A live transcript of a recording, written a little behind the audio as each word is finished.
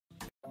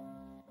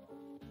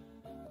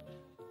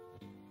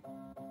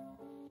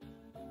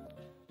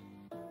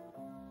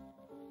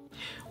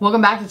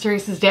Welcome back to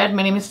Theresa's Dad.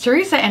 My name is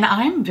Theresa and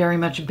I'm very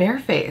much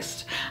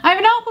barefaced. I have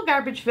an awful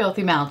garbage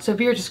filthy mouth, so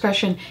viewer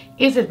discretion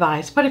is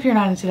advised, but if you're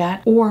not into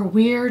that or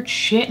weird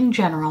shit in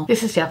general,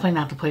 this is definitely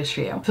not the place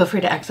for you. Feel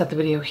free to exit the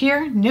video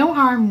here. No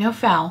harm, no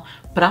foul,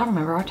 but I'll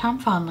remember our time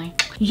fondly.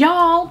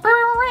 Y'all,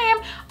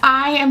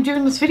 I am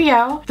doing this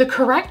video the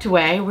correct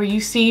way where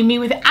you see me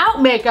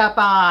without makeup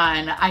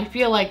on. I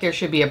feel like there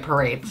should be a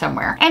parade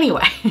somewhere.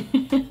 Anyway,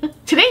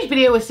 today's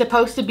video was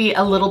supposed to be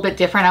a little bit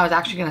different. I was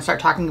actually gonna start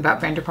talking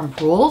about Vanderpump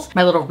Rules,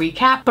 my little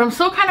recap, but I'm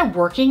still kind of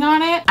working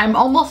on it. I'm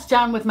almost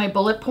done with my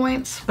bullet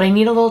points, but I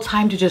need a little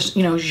time to just,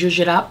 zhuzh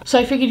it up. So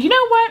I figured, you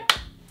know what?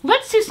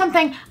 Let's do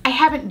something I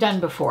haven't done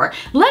before.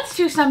 Let's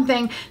do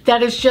something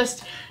that is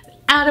just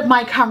out of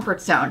my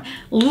comfort zone.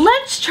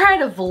 Let's try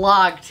to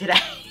vlog today.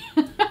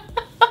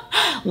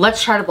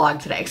 Let's try to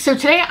vlog today. So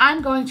today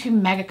I'm going to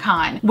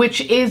MegaCon,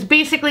 which is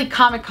basically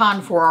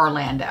Comic-Con for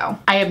Orlando.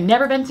 I have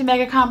never been to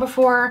MegaCon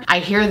before. I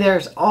hear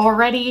there's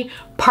already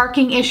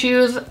parking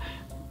issues.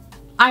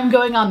 I'm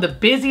going on the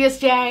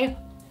busiest day.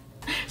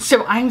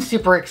 So I'm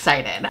super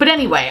excited. But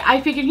anyway, I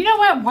figured, you know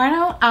what? Why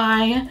don't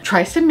I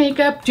try some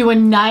makeup, do a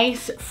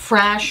nice,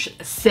 fresh,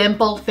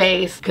 simple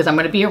face, because I'm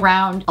going to be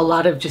around a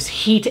lot of just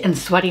heat and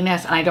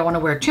sweatiness and I don't want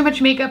to wear too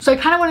much makeup. So I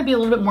kind of want to be a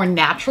little bit more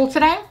natural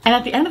today. And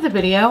at the end of the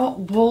video,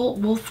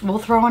 we'll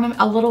throw in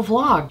a little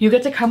vlog. You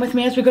get to come with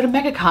me as we go to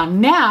MegaCon.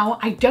 Now,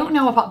 I don't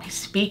know if I'll be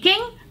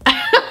speaking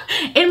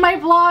in my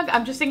vlog.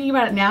 I'm just thinking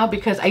about it now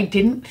because I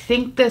didn't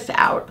think this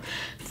out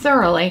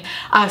thoroughly.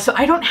 So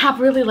I don't have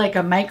really like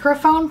a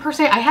microphone per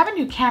se. I have a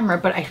new camera,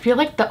 but I feel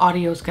like the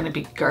audio is going to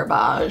be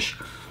garbage.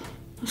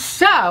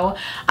 So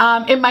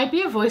it might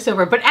be a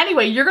voiceover, but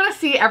anyway, you're gonna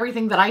see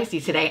everything that I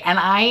see today. And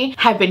I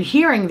have been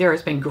hearing there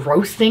has been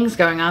gross things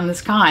going on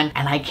this con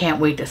and I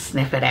can't wait to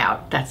sniff it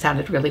out. That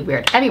sounded really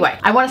weird. Anyway,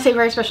 I want to say a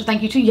very special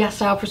thank you to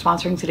YesStyle for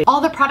sponsoring today. All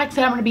the products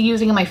that I'm going to be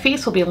using on my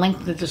face will be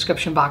linked in the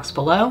description box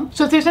below.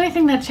 So if there's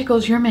anything that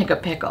tickles your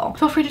makeup pickle,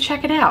 feel free to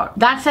check it out.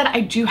 That said,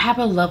 I do have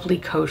a lovely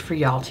code for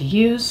y'all to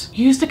use.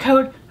 Use the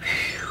code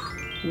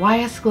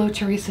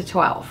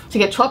YesGlowTheresa12 to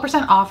get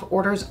 12% off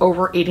orders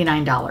over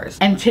 $89.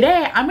 And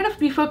today I'm gonna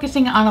be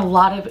focusing on a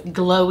lot of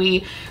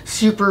glowy,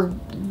 super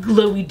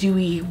glowy,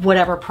 dewy,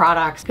 whatever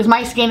products, because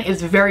my skin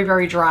is very,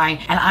 very dry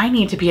and I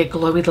need to be a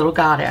glowy little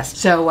goddess.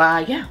 So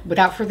yeah,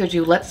 without further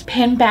ado, let's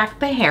pin back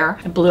the hair.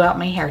 I blew out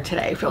my hair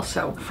today. I feel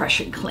so fresh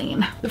and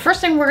clean. The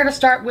first thing we're gonna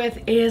start with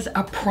is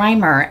a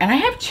primer, and I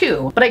have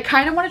two, but I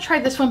kind of want to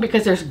try this one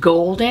because there's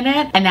gold in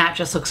it and that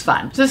just looks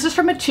fun. So this is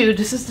from a tube.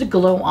 This is the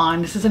Glow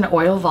On. This is an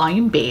oil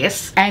volume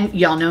base, and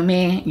y'all know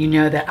me, you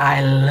know that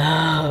I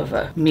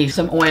love me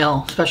some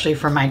oil, especially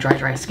for my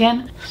dry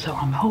skin. So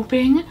I'm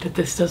hoping that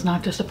this does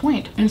not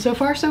disappoint, and so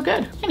far so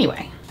good.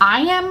 Anyway,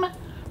 I am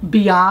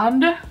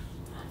beyond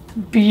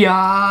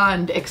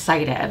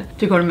excited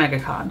to go to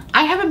MegaCon.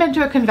 I haven't been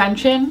to a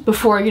convention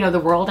before, the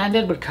world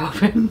ended with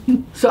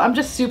COVID. So I'm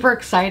just super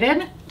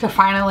excited to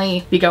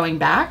finally be going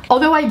back.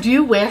 Although I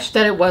do wish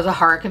that it was a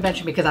horror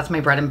convention because that's my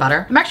bread and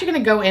butter. I'm actually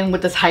gonna go in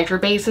with this Hydra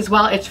base as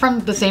well. It's from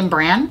the same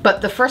brand,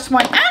 but the first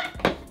one,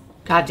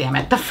 God damn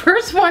it. The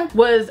first one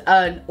was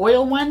an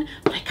oil one,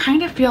 but I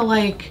kind of feel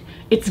like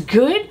it's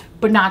good,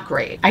 but not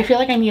great. I feel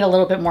like I need a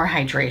little bit more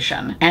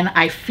hydration. And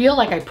I feel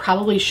like I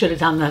probably should have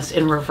done this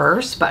in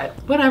reverse, but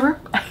whatever.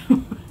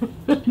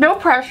 No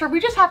pressure. We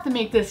just have to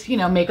make this,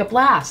 makeup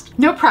last.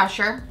 No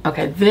pressure.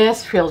 Okay,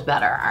 this feels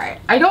better. All right.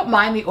 I don't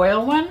mind the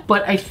oil one,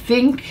 but I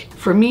think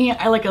for me,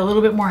 I like a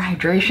little bit more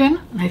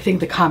hydration. And I think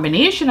the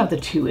combination of the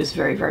two is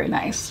very, very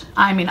nice.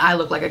 I mean, I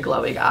look like a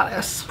glowy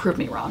goddess. Prove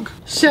me wrong.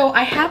 So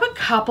I have a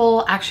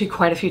couple, actually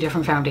quite a few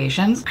different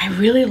foundations. I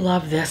really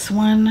love this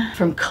one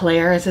from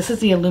Claire's. This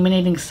is the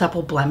Illuminating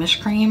Supple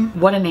Blemish Cream.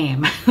 What a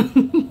name.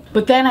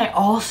 But then I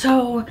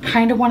also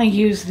kind of want to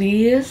use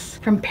these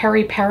from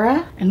Peri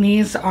Para, and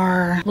these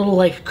are little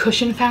like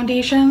cushion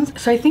foundations.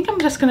 So I think I'm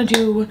just gonna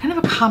do kind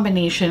of a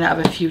combination of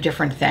a few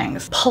different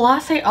things.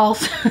 Plus I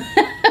also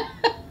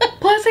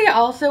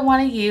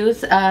want to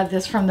use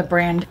this from the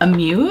brand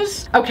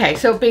Amuse. Okay,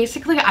 so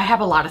basically I have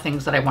a lot of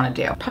things that I want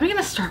to do. Probably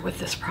gonna start with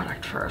this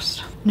product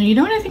first. Now, you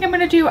know what I think I'm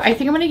gonna do? I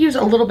think I'm gonna use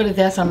a little bit of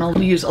this. I'm gonna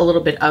use a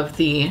little bit of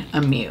the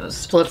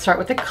Amuse. So let's start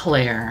with the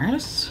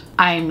Claire's.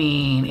 I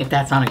mean, if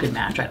that's not a good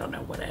match, I don't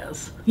know what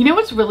is. You know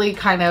what's really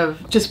kind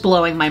of just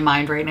blowing my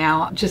mind right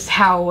now? Just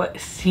how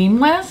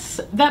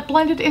seamless that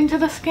blended into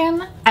the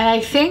skin. And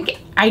I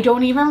think I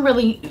don't even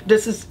really, do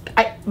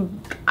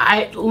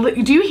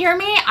you hear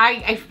me?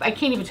 I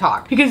can't even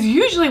talk. Because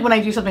usually when I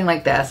do something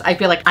like this, I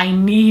feel like I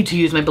need to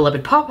use my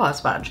beloved Pawpaw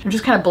sponge and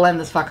just kind of blend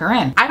this fucker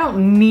in. I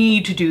don't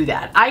need to do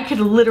that. I could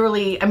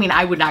literally, I mean,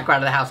 I would not go out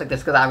of the house like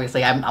this because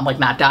obviously I'm like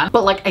not done.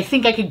 But like, I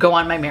think I could go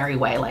on my merry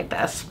way like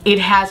this. It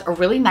has a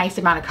really nice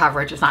amount of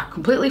coverage. It's not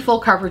completely full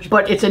coverage,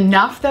 but it's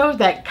enough though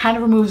that kind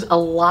of removes a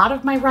lot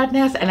of my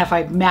redness. And if I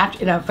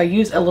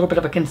use a little bit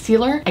of a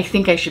concealer, I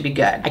think I should be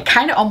good. I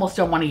kind of almost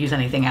don't want to use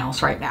anything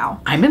else right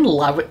now. I'm in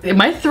love with, am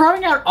I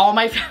throwing out all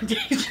my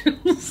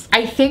foundations?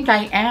 I think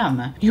I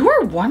am. You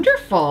are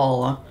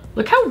wonderful.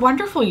 Look how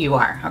wonderful you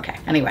are. Okay,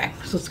 anyway,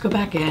 so let's go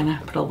back in,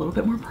 put a little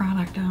bit more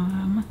product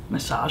on,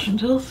 massage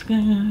into the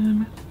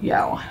skin.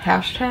 Yo,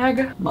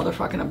 hashtag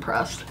motherfucking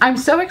impressed. I'm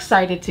so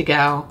excited to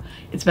go.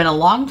 It's been a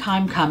long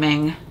time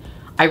coming.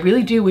 I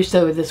really do wish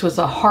though this was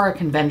a horror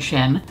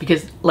convention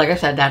because like I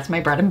said, that's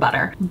my bread and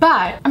butter.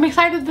 But I'm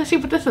excited to see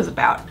what this is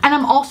about. And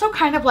I'm also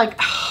kind of like,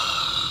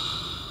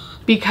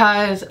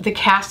 because the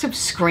cast of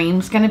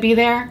Scream's gonna be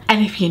there.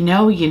 And if you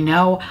know, you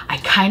know, I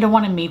kind of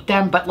want to meet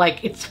them, but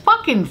like it's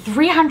fucking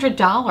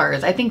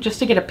 $300, I think, just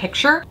to get a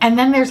picture. And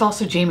then there's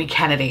also Jamie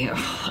Kennedy.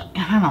 I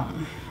don't know.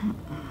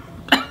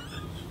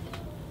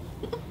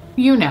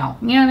 You know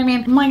what I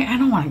mean? I'm like, I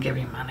don't want to give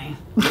you money.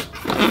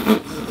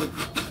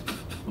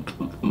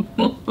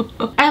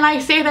 And I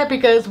say that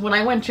because when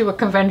I went to a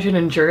convention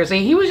in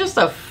Jersey, he was just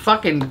a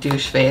fucking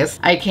douche face.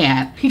 I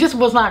can't. He just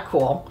was not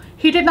cool.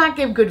 He did not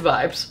give good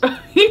vibes.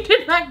 He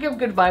did not give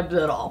good vibes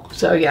at all.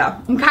 So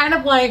yeah, I'm kind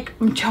of like,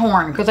 I'm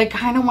torn because I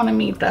kind of want to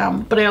meet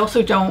them, but I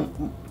also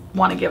don't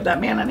want to give that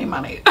man any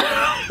money.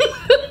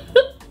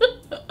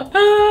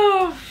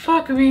 Oh,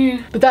 fuck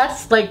me. But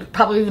that's like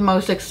probably the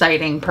most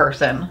exciting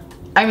person.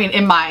 I mean,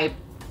 in my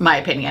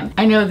opinion.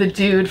 I know the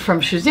dude from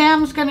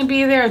Shazam's gonna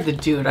be there. The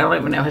dude, I don't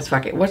even know his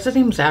fucking, what's his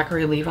name?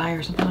 Zachary Levi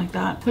or something like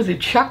that. Was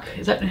it Chuck?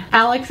 Is that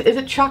Alex? Is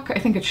it Chuck? I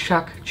think it's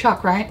Chuck.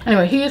 Chuck, right?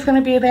 Anyway, he is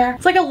gonna be there.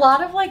 It's like a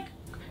lot of like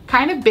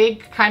kind of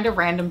big, kind of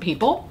random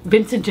people.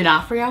 Vincent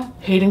D'Onofrio,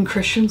 Hayden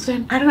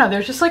Christensen. I don't know,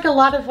 there's just like a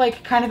lot of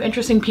like kind of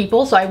interesting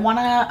people. So I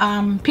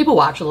wanna people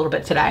watch a little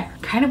bit today.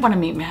 Kind of wanna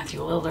meet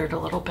Matthew Lillard a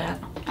little bit.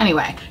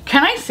 Anyway,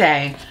 can I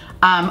say,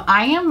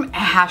 I am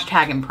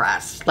hashtag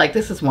impressed. Like,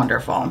 this is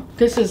wonderful.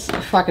 This is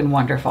fucking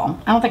wonderful.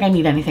 I don't think I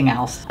need anything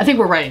else. I think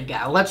we're ready to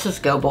go. Let's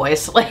just go,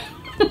 boys. Like,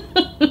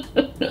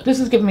 this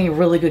is giving me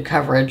really good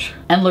coverage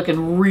and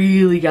looking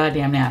really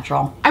goddamn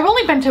natural. I've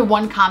only been to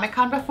one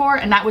Comic-Con before,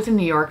 and that was in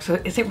New York, so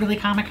is it really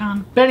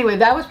Comic-Con? But anyway,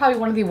 that was probably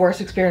one of the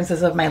worst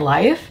experiences of my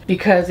life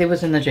because it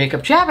was in the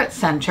Jacob Javits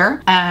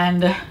Center,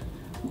 and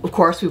of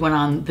course we went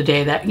on the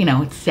day that, you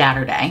know, it's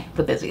Saturday,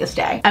 the busiest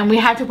day. And we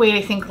had to wait,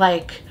 I think,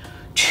 like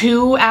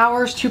 2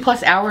 hours,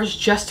 2+ hours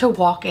just to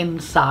walk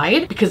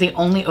inside because they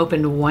only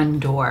opened one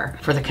door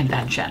for the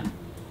convention.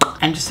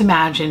 And just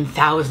imagine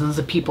thousands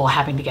of people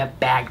having to get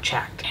bag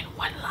checked in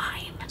one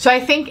line. So I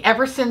think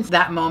ever since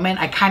that moment,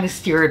 I kind of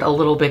steered a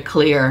little bit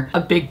clear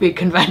of big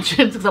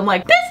conventions because I'm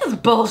like, this is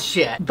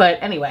bullshit. But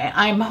anyway,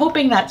 I'm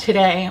hoping that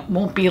today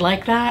won't be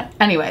like that.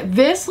 Anyway,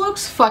 this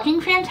looks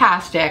fucking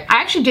fantastic. I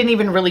actually didn't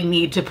even really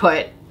need to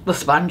put the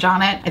sponge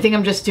on it. I think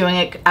I'm just doing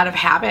it out of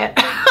habit.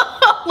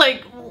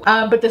 Like,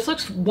 but this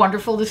looks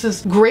wonderful. This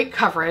is great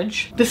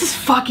coverage. This is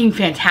fucking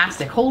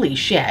fantastic. Holy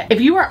shit.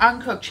 If you are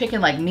uncooked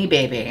chicken like me,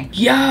 baby,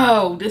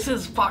 yo, this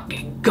is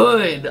fucking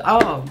good.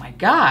 Oh my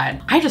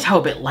God. I just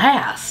hope it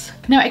lasts.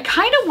 Now I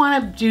kind of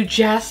want to do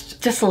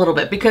just a little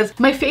bit because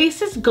my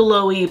face is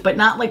glowy, but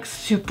not like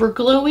super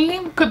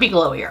glowy. Could be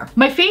glowier.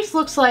 My face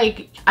looks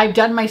like I've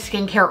done my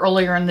skincare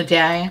earlier in the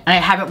day and I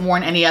haven't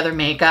worn any other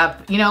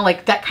makeup. You know,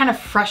 like that kind of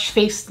fresh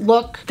face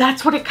look.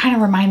 That's what it kind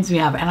of reminds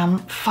me of, and I'm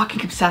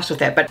fucking obsessed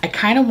with it. But I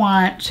kind of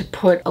want to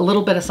put a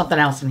little bit of something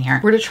else in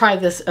here. We're gonna try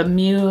this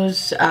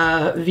Amuse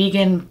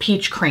vegan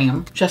peach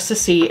cream just to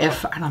see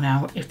if, I don't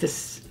know, if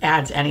this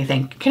adds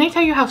anything. Can I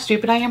tell you how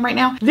stupid I am right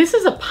now? This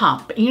is a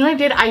pump. You know what I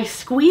did? I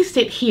squeezed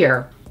it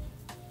here,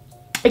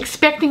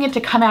 expecting it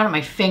to come out of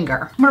my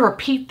finger. I'm gonna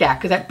repeat that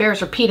because that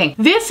bears repeating.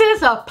 This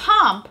is a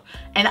pump,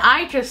 and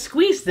I just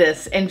squeezed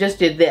this and just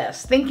did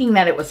this, thinking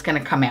that it was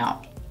gonna come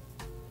out.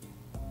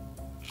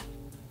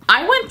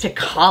 I went to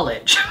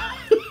college.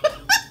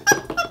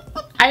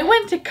 I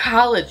went to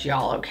college,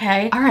 y'all,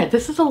 okay? All right,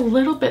 this is a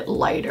little bit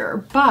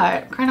lighter,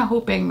 but I'm kind of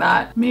hoping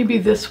that maybe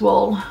this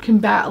will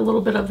combat a little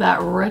bit of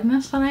that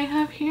redness that I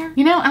have here.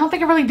 You know, I don't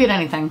think I really did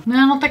anything. No,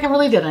 I don't think I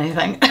really did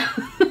anything.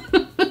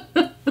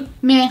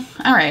 Meh,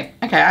 all right,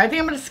 okay, I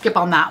think I'm gonna skip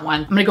on that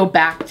one. I'm gonna go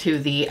back to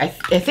the, I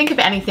think if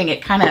anything,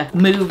 it kind of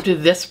moved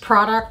this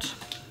product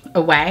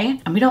away,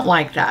 and we don't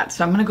like that.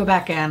 So I'm gonna go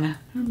back in.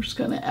 I'm just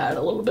gonna add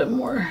a little bit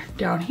more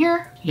down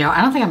here. Yo,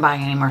 I don't think I'm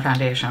buying any more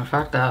foundation.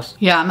 Fuck this.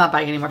 Yeah, I'm not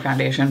buying any more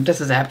foundation.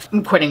 This is it.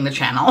 I'm quitting the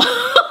channel.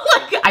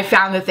 Like, I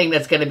found the thing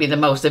that's gonna be the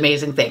most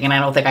amazing thing, and I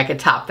don't think I could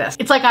top this.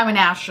 It's like I'm an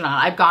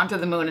astronaut. I've gone to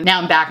the moon and now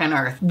I'm back on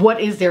Earth.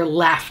 What is there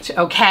left,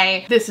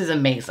 okay? This is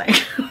amazing.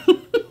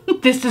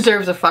 This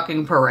deserves a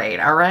fucking parade,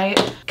 all right?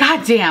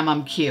 God damn,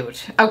 I'm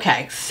cute.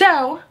 Okay,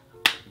 so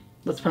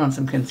let's put on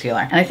some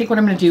concealer. And I think what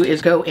I'm gonna do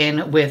is go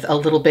in with a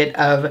little bit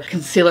of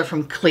concealer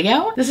from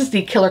Clio. This is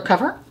the Killer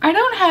Cover. I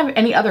don't have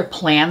any other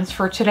plans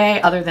for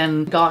today other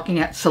than gawking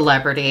at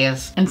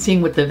celebrities and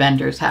seeing what the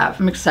vendors have.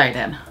 I'm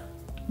excited.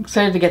 I'm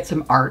excited to get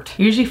some art.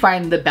 I usually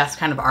find the best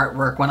kind of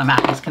artwork when I'm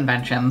at these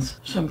conventions.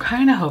 So I'm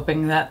kind of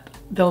hoping that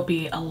there'll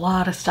be a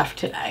lot of stuff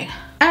today.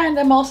 And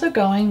I'm also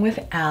going with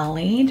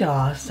Allie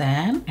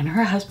Dawson and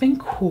her husband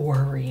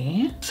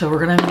Corey. So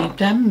we're gonna meet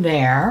them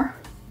there,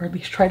 or at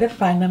least try to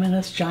find them in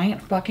this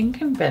giant fucking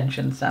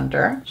convention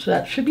center. So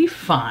that should be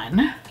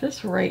fun.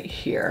 Just right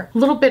here. A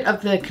little bit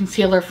of the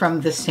concealer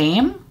from The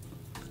Same.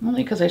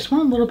 Only because I just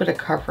want a little bit of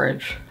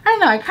coverage. I don't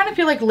know, I kind of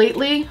feel like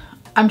lately,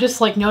 I'm just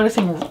like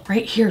noticing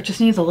right here, it just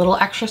needs a little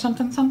extra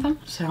something something.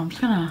 So I'm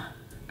just gonna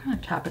kind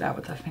of tap it out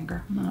with that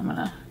finger. And then I'm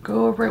gonna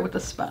go over it with the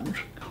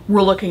sponge.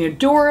 We're looking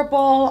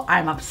adorable.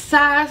 I'm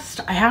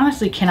obsessed. I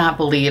honestly cannot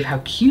believe how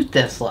cute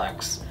this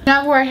looks.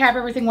 Now where I have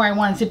everything where I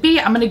want it to be,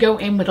 I'm gonna go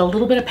in with a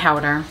little bit of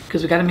powder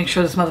because we gotta make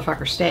sure this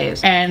motherfucker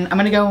stays. And I'm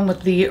gonna go in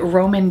with the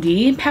Roman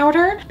D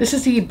powder. This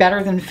is the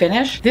Better Than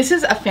Finish. This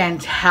is a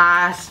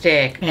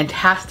fantastic,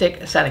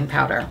 fantastic setting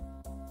powder.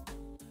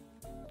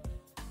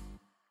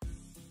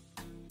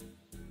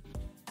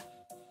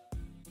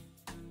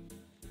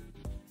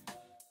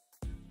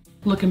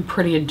 Looking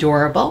pretty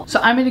adorable.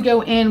 So I'm gonna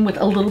go in with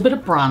a little bit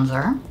of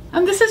bronzer.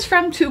 And this is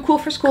from Too Cool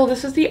for School.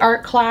 This is the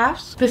art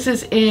class. This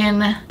is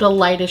in the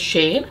lightest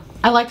shade.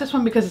 I like this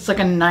one because it's like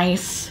a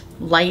nice,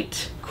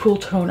 light, cool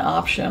tone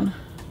option.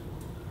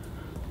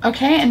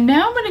 Okay, and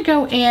now I'm gonna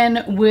go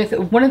in with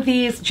one of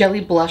these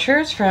jelly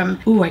blushers from,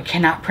 ooh, I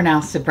cannot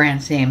pronounce the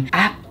brand's name.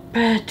 I'm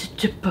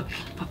just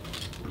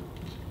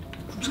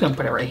gonna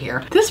put it right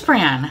here. This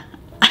brand.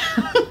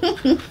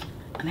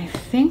 And I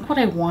think what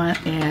I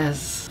want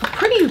is a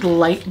pretty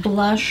light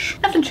blush,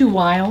 nothing too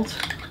wild.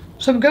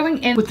 So I'm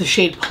going in with the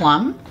shade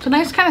Plum. It's a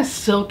nice kind of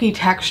silky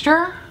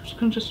texture.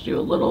 I'm just gonna do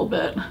a little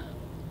bit on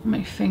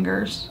my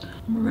fingers.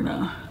 We're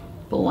gonna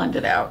blend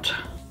it out.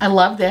 I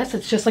love this.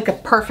 It's just like a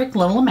perfect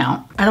little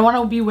amount. I don't want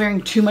to be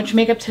wearing too much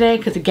makeup today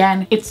because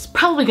again, it's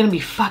probably gonna be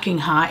fucking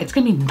hot. It's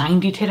gonna be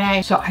 90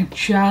 today. So I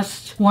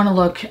just want to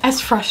look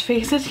as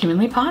fresh-faced as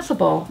humanly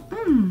possible.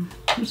 I'm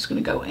just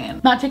gonna go in.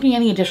 Not taking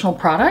any additional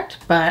product,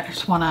 but I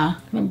just wanna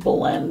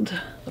blend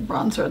the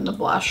bronzer and the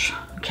blush.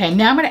 Okay,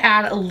 now I'm gonna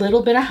add a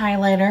little bit of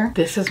highlighter.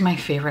 This is my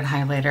favorite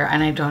highlighter,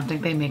 and I don't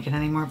think they make it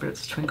anymore, but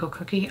it's Twinkle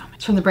Cookie.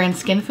 It's from the brand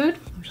Skin Food.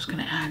 I'm just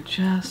gonna add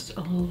just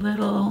a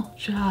little.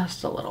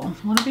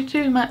 Don't wanna be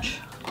too much,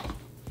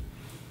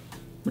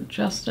 but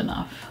just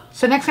enough.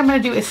 So next I'm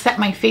gonna do is set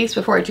my face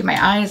before I do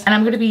my eyes, and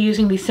I'm gonna be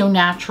using the So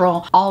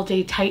Natural All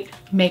Day Tight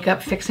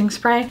Makeup Fixing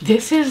Spray.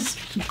 This is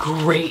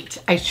great.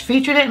 I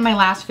featured it in my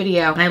last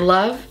video, and I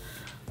love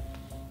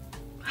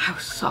how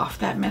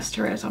soft that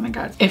mister is. Oh my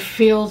God. It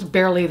feels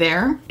barely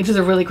there. It does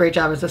a really great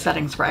job as a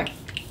setting spray.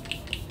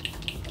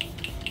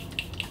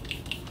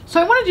 So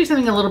I want to do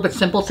something a little bit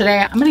simple today.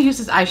 I'm going to use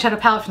this eyeshadow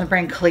palette from the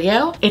brand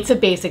Clio. It's a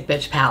basic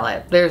bitch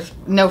palette. There's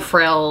no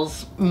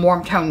frills,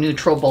 warm tone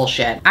neutral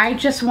bullshit. I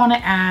just want to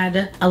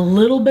add a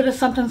little bit of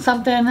something,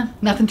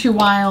 nothing too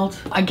wild.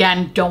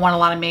 Again, don't want a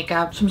lot of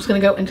makeup. So I'm just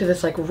going to go into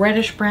this like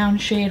reddish brown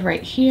shade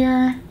right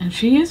here. And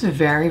she is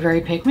very,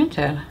 very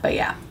pigmented. But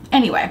yeah.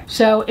 Anyway,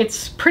 so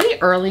it's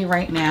pretty early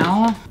right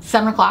now,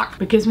 7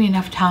 o'clock. It gives me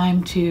enough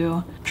time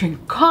to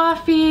drink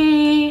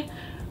coffee,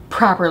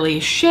 properly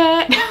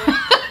shit.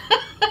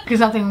 Because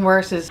nothing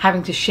worse is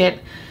having to shit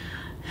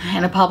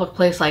in a public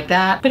place like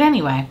that. But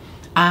anyway,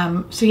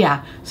 so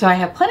yeah, so I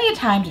have plenty of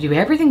time to do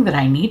everything that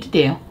I need to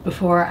do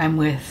before I'm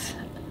with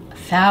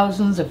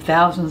thousands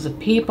of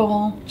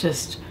people.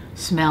 Just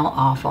smell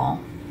awful.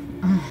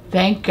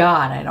 Thank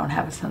God I don't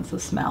have a sense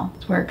of smell.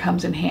 It's where it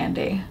comes in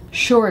handy.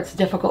 Sure, it's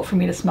difficult for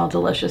me to smell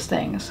delicious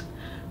things,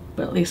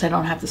 but at least I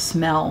don't have to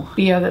smell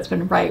BO that's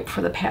been ripe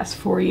for the past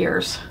 4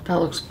 years. That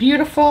looks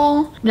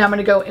beautiful. Now I'm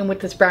gonna go in with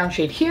this brown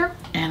shade here,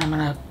 and I'm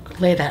gonna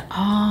lay that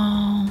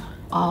all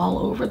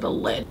over the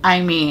lid.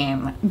 I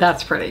mean,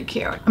 that's pretty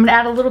cute. I'm gonna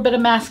add a little bit of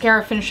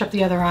mascara, finish up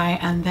the other eye,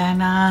 and then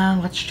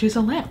let's choose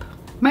a lip.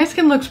 My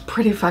skin looks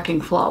pretty fucking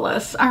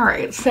flawless. All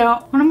right, so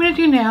what I'm gonna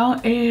do now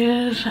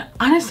is,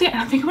 honestly, I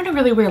don't think I'm gonna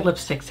really wear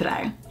lipstick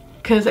today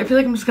because I feel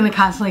like I'm just gonna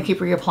constantly keep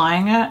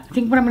reapplying it. I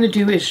think what I'm gonna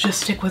do is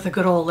just stick with a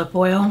good old lip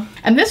oil.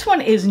 And this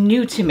one is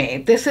new to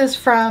me. This is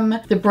from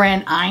the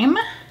brand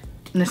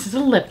and this is a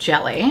lip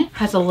jelly.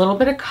 Has a little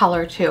bit of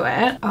color to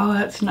it. Oh,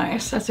 that's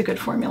nice. That's a good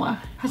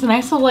formula. Has a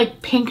nice little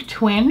like pink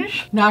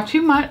twinge. Not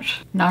too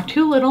much, not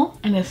too little.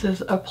 And this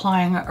is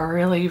applying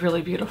really,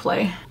 really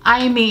beautifully.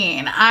 I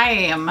mean, I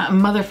am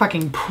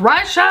motherfucking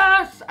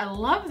precious. I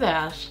love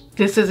this.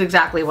 This is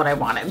exactly what I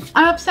wanted.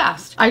 I'm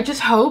obsessed. I just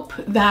hope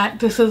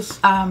that this is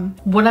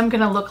what I'm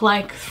gonna look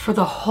like for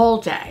the whole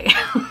day.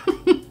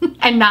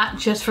 And not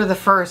just for the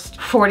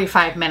first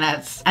 45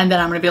 minutes. And then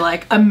I'm gonna be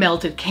like a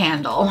melted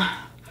candle.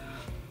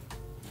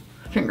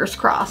 Fingers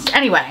crossed.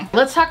 Anyway,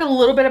 let's talk a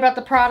little bit about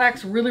the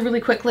products really, really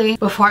quickly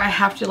before I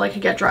have to like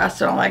get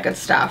dressed and all that good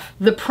stuff.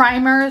 The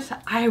primers,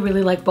 I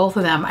really like both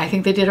of them. I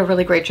think they did a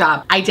really great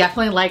job. I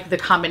definitely like the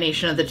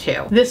combination of the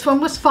two. This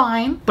one was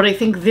fine, but I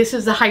think this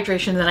is the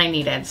hydration that I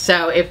needed.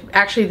 So if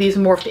actually these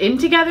morphed in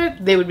together,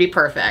 they would be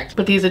perfect.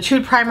 But these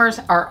Etude primers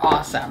are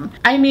awesome.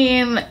 I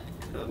mean,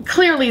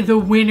 clearly the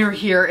winner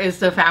here is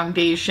the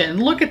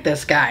foundation. Look at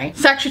this guy.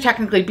 It's actually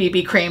technically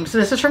BB cream. So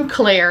this is from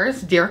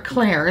Claire's, Dear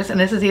Claire's, and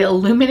this is the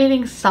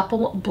Illuminating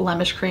Supple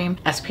Blemish Cream,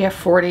 SPF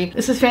 40.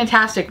 This is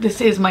fantastic.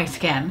 This is my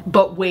skin,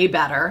 but way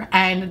better.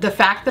 And the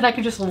fact that I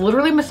can just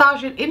literally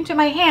massage it into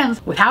my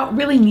hands without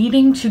really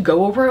needing to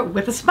go over it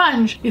with a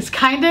sponge is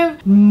kind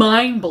of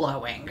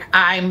mind-blowing.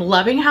 I'm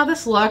loving how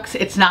this looks.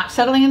 It's not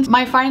settling into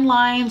my fine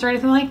lines or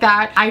anything like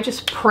that. I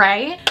just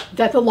pray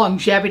that the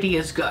longevity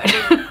is good.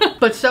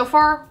 But so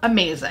far,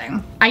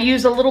 amazing. I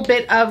use a little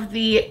bit of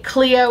the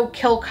Clio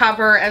Kill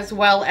Cover as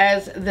well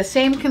as the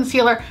same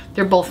concealer.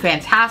 They're both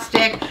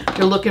fantastic.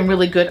 They're looking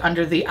really good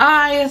under the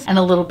eyes and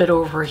a little bit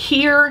over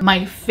here.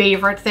 My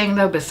favorite thing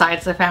though,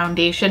 besides the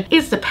foundation,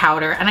 is the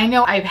powder. And I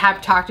know I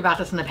have talked about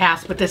this in the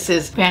past, but this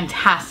is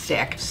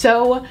fantastic.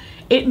 So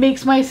it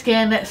makes my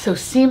skin so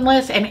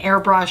seamless and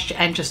airbrushed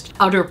and just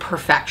utter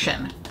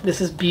perfection. This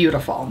is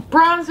beautiful.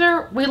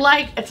 Bronzer, we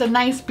like. It's a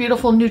nice,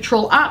 beautiful,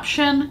 neutral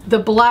option. The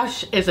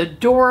blush is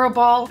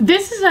adorable.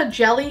 This is a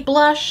jelly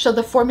blush, so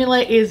the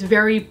formula is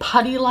very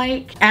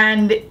putty-like.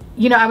 And,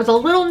 you know, I was a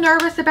little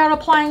nervous about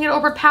applying it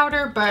over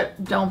powder,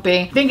 but don't be.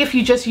 I think if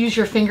you just use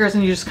your fingers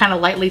and you just kind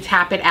of lightly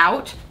tap it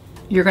out,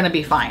 you're gonna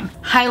be fine.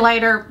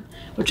 Highlighter,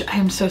 which I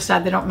am so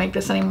sad they don't make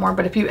this anymore,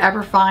 but if you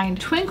ever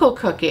find Twinkle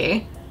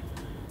Cookie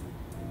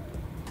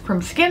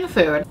from Skin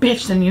Food,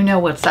 bitch, then you know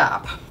what's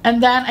up.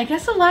 And then I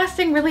guess the last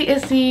thing really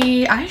is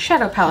the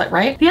eyeshadow palette,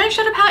 right? The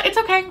eyeshadow palette, it's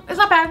okay. It's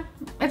not bad.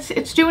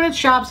 It's doing its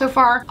job so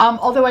far.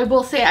 Although I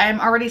will say I'm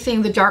already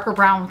seeing the darker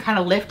brown kind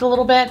of lift a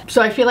little bit.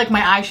 So I feel like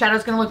my eyeshadow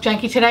is gonna look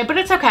janky today, but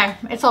it's okay.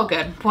 It's all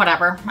good.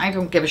 Whatever. I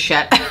don't give a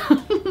shit.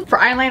 For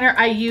eyeliner,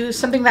 I use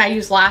something that I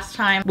used last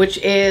time, which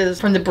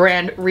is from the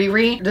brand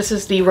Riri. This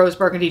is the Rose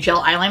Burgundy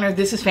Gel Eyeliner.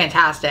 This is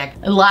fantastic.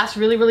 It lasts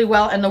really, really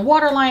well in the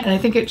waterline, and I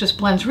think it just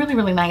blends really,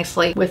 really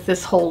nicely with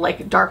this whole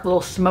like dark little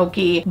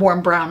smoky,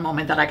 warm brown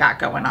moment that I got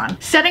going on.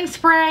 Setting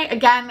spray,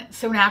 again,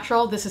 so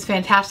natural. This is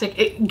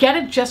fantastic. Get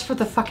it just for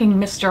the fucking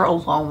mister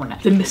alone.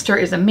 The mister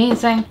is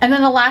amazing. And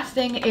then the last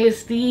thing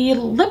is the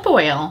lip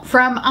oil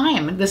from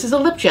I'm. This is a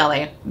lip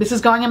jelly. This is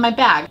going in my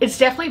bag. It's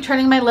definitely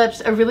turning my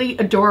lips a really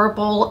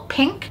adorable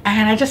pink.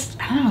 And I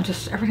don't know,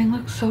 just everything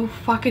looks so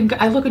fucking good.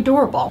 I look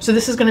adorable. So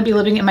this is gonna be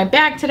living in my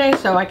bag today,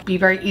 so I can be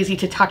very easy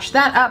to touch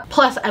that up.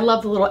 Plus, I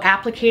love the little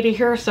applicator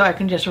here, so I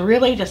can just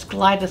really just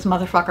glide this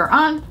motherfucker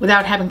on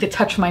without having to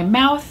touch my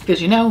mouth,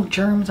 because you know,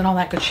 germs and all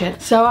that good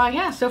shit. So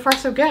yeah, so far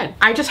so good.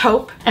 I just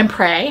hope and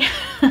pray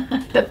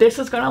that this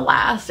is gonna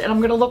last and I'm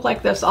gonna look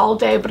like this all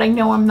day, but I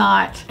know I'm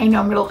not. I know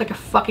I'm gonna look like a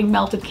fucking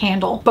melted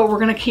candle, but we're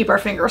gonna keep our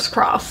fingers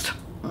crossed.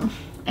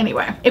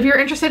 Anyway, if you're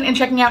interested in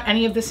checking out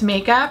any of this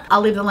makeup,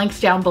 I'll leave the links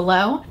down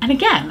below. And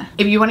again,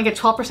 if you want to get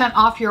 12%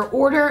 off your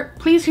order,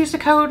 please use the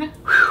code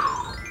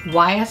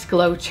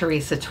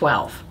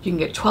YesGlowTheresa12. You can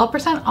get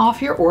 12%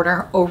 off your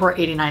order over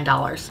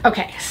 $89.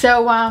 Okay,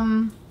 so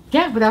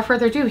yeah, without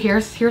further ado,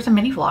 here's a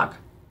mini vlog.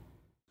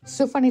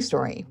 So funny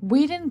story,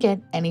 we didn't get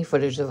any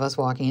footage of us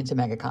walking into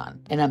MegaCon.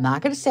 And I'm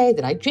not going to say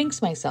that I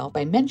jinxed myself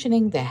by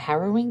mentioning the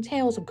harrowing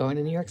tales of going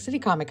to New York City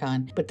Comic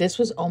Con, but this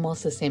was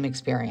almost the same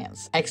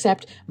experience,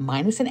 except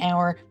minus an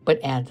hour,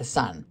 but add the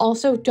sun.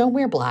 Also, don't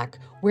wear black.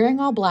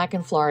 Wearing all black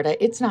in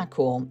Florida, it's not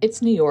cool.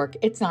 It's New York,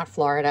 it's not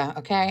Florida,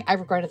 okay? I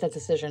regretted that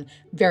decision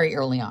very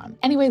early on.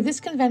 Anyway, this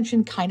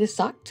convention kind of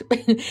sucked.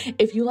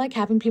 If you like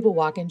having people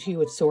walk into you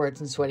with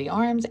swords and sweaty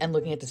arms and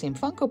looking at the same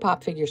Funko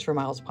Pop figures for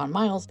miles upon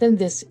miles, then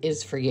this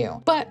is for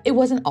you. But it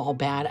wasn't all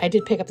bad. I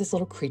did pick up this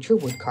little creature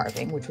wood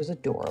carving, which was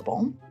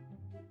adorable.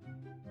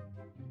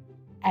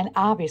 And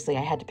obviously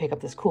I had to pick up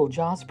this cool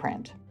Jaws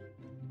print.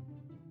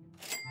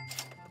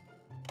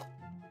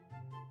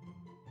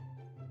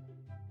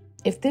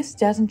 If this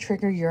doesn't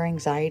trigger your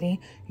anxiety,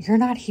 you're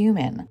not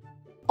human.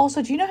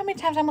 Also, do you know how many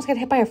times I almost got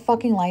hit by a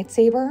fucking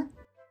lightsaber?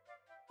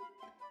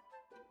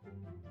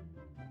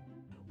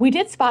 We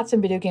did spot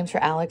some video games for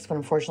Alex, but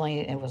unfortunately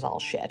it was all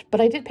shit. But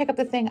I did pick up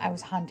the thing I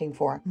was hunting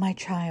for, my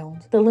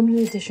child. The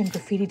limited edition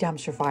graffiti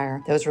dumpster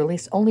fire that was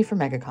released only for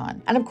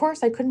MegaCon. And of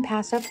course, I couldn't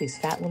pass up these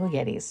fat little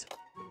Yetis.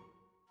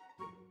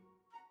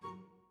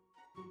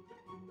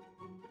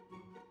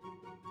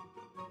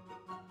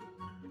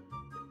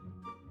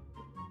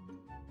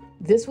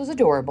 This was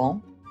adorable.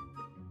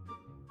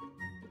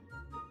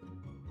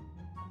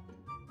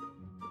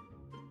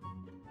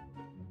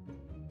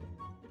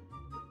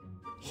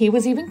 He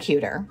was even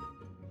cuter.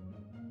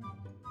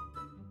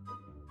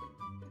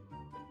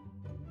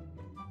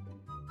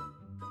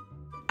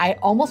 I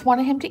almost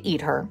wanted him to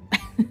eat her.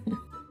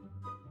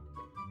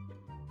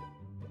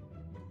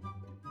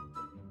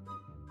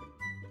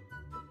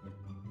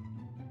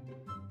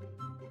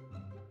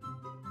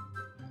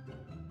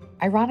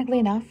 Ironically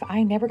enough,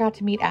 I never got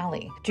to meet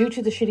Allie. Due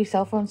to the shitty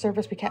cell phone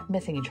service, we kept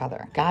missing each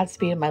other.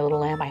 Godspeed, my little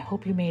lamb. I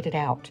hope you made it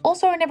out.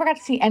 Also, I never got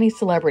to see any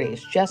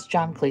celebrities, just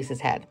John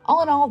Cleese's head.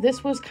 All in all,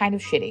 this was kind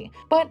of shitty.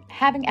 But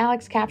having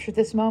Alex capture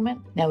this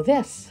moment, now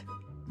this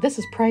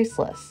is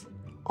priceless.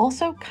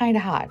 Also kind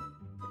of hot.